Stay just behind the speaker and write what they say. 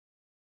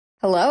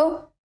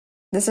Hello,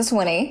 this is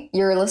Winnie.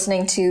 You're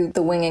listening to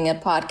the Winging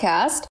It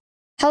podcast.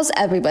 How's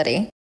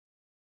everybody?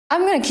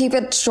 I'm going to keep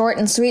it short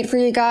and sweet for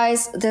you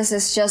guys. This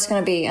is just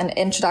going to be an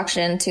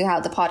introduction to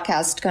how the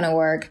podcast is going to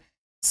work.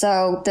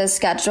 So the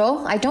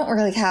schedule, I don't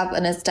really have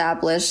an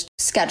established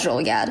schedule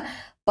yet,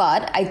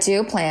 but I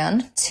do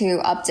plan to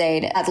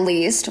update at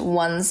least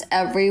once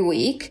every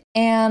week.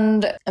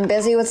 And I'm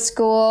busy with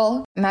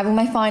school. I'm having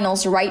my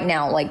finals right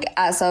now, like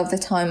as of the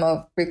time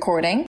of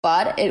recording,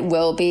 but it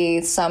will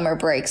be summer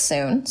break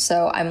soon.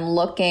 So I'm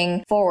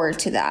looking forward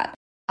to that.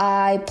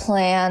 I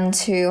plan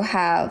to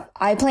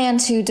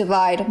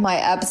divide my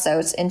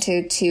episodes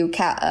into two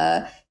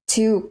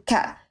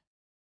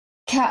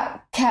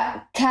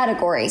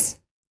categories.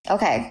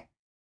 Okay.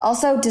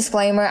 Also,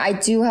 disclaimer, I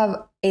do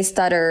have a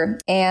stutter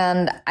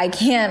and I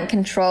can't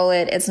control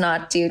it. It's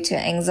not due to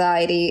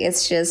anxiety.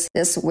 It's just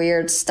this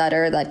weird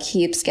stutter that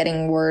keeps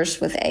getting worse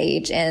with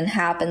age and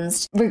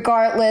happens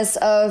regardless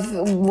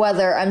of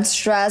whether I'm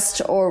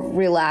stressed or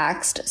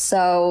relaxed.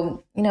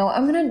 So,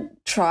 I'm going to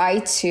try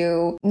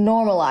to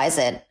normalize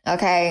it.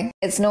 Okay.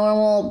 It's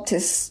normal to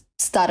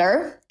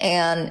stutter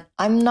and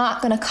I'm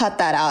not going to cut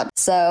that out.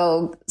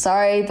 So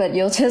sorry, but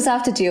you'll just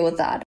have to deal with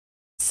that.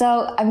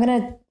 So I'm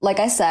going to, like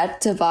I said,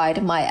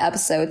 divide my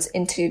episodes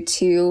into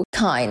two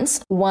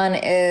kinds. One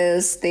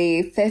is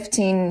the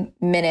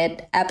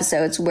 15-minute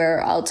episodes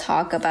where I'll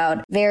talk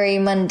about very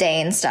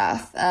mundane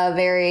stuff,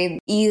 very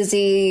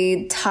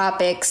easy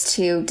topics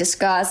to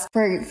discuss.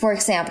 For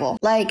example,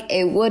 like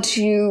a would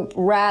you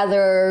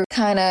rather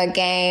kind of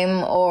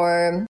game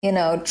or,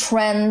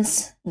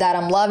 trends that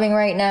I'm loving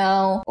right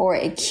now, or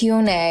a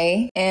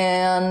Q&A,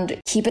 and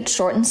keep it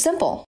short and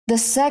simple. The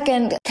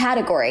second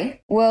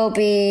category will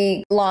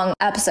be long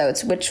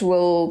episodes, which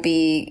will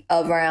be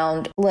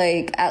around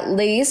at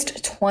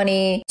least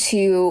 20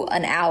 to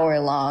an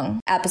hour long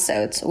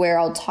episodes where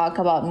I'll talk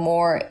about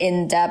more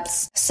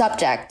in-depth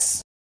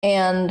subjects,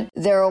 and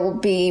there will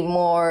be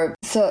more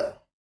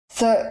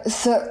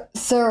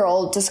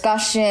thorough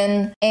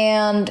discussion,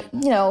 and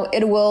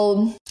it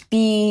will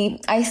be,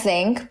 I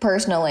think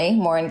personally,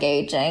 more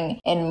engaging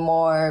and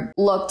more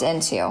looked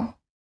into,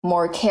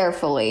 more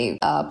carefully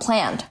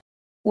planned.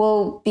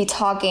 We'll be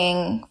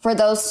talking, for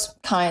those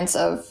kinds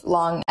of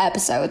long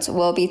episodes,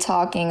 we'll be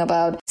talking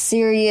about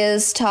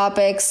serious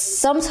topics,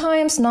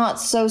 sometimes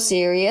not so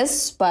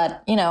serious,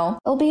 but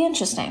it'll be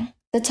interesting.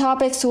 The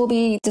topics we'll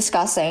be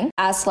discussing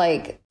as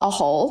a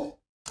whole,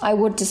 I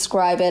would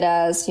describe it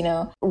as,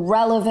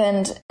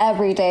 relevant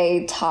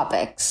everyday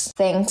topics,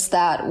 things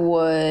that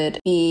would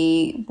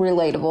be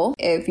relatable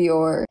if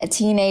you're a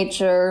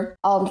teenager.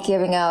 I'll be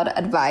giving out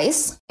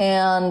advice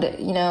and,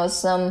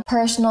 some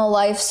personal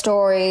life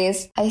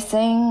stories. I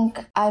think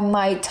I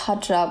might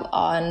touch up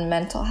on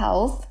mental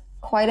health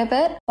quite a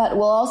bit, but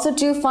we'll also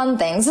do fun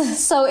things.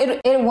 So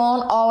it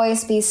won't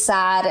always be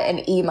sad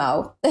and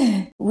emo.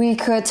 We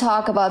could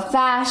talk about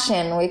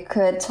fashion. We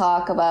could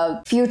talk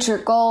about future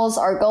goals,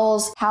 our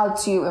goals, how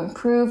to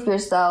improve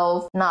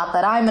yourself. Not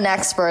that I'm an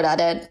expert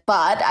at it,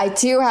 but I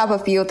do have a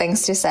few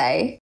things to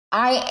say.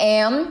 I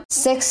am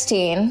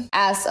 16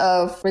 as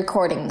of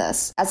recording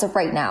this, as of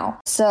right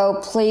now. So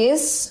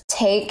please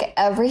take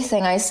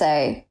everything I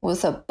say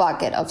with a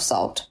bucket of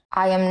salt.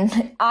 I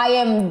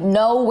am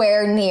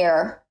nowhere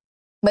near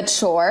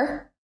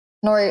mature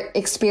nor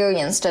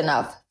experienced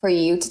enough for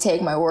you to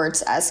take my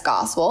words as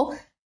gospel.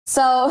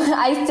 So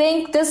I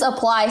think this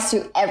applies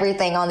to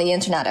everything on the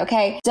internet,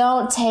 okay?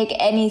 Don't take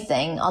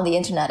anything on the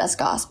internet as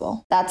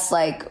gospel. That's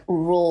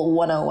rule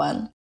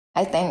 101.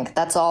 I think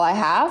that's all I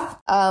have.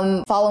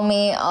 Follow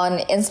me on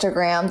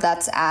Instagram.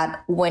 That's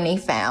at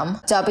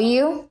WinniePham.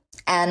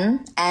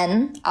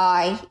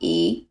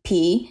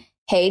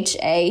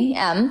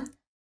 WNNIEPHAM.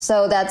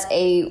 So that's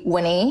a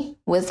Winnie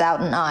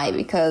without an I,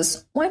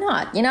 because why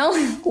not?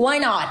 Why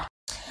not?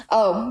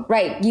 Oh,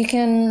 right. You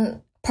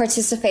can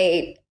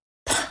participate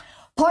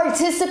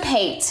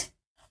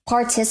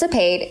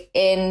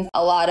in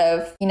a lot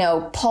of,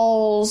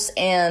 polls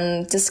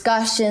and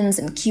discussions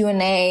and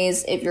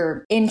Q&As if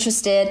you're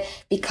interested,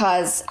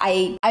 because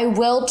I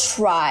will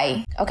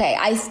try. Okay.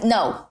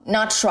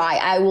 Not try.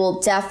 I will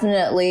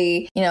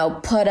definitely,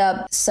 put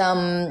up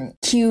some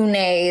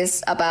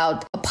Q&As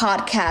about a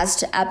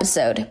podcast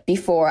episode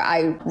before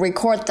I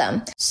record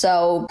them.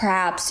 So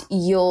perhaps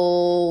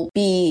you'll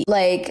be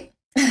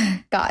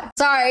God,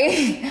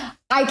 sorry.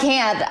 I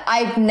can't.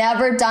 I've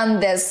never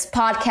done this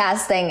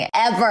podcast thing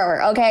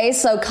ever, okay?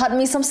 So cut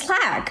me some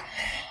slack.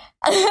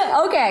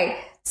 Okay,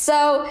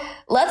 so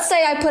let's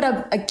say I put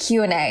up a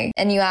Q&A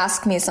and you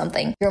ask me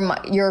something.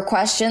 Your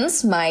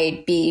questions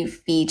might be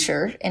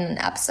featured in an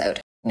episode.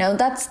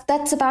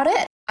 That's about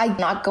it. I'm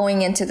not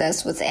going into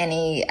this with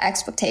any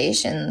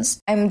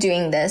expectations. I'm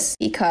doing this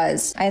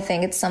because I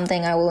think it's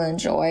something I will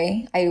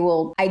enjoy. I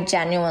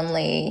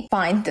genuinely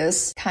find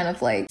this kind of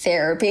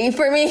therapy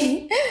for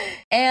me.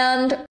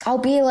 And I'll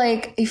be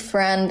like a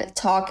friend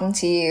talking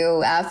to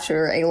you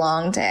after a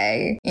long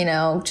day.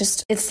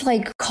 Just it's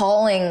like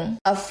calling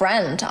a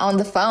friend on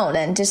the phone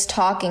and just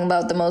talking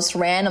about the most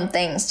random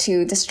things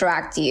to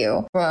distract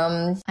you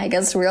from, I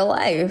guess, real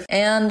life.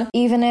 And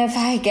even if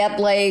I get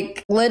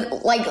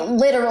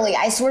literally,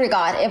 I swear to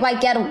God, if I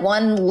get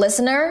one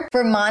listener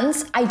for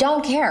months, I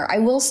don't care. I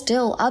will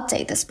still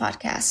update this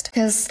podcast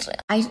because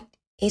I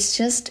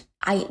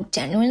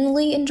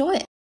genuinely enjoy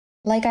it.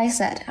 Like I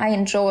said, I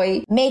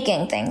enjoy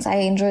making things. I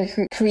enjoy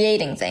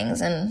creating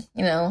things. And,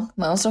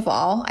 most of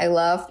all, I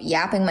love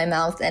yapping my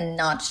mouth and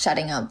not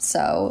shutting up.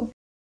 So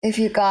if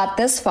you got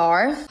this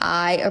far,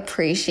 I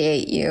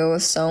appreciate you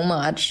so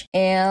much.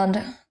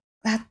 And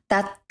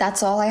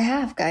that's all I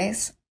have,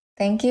 guys.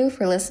 Thank you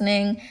for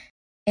listening,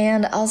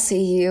 and I'll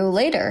see you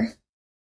later.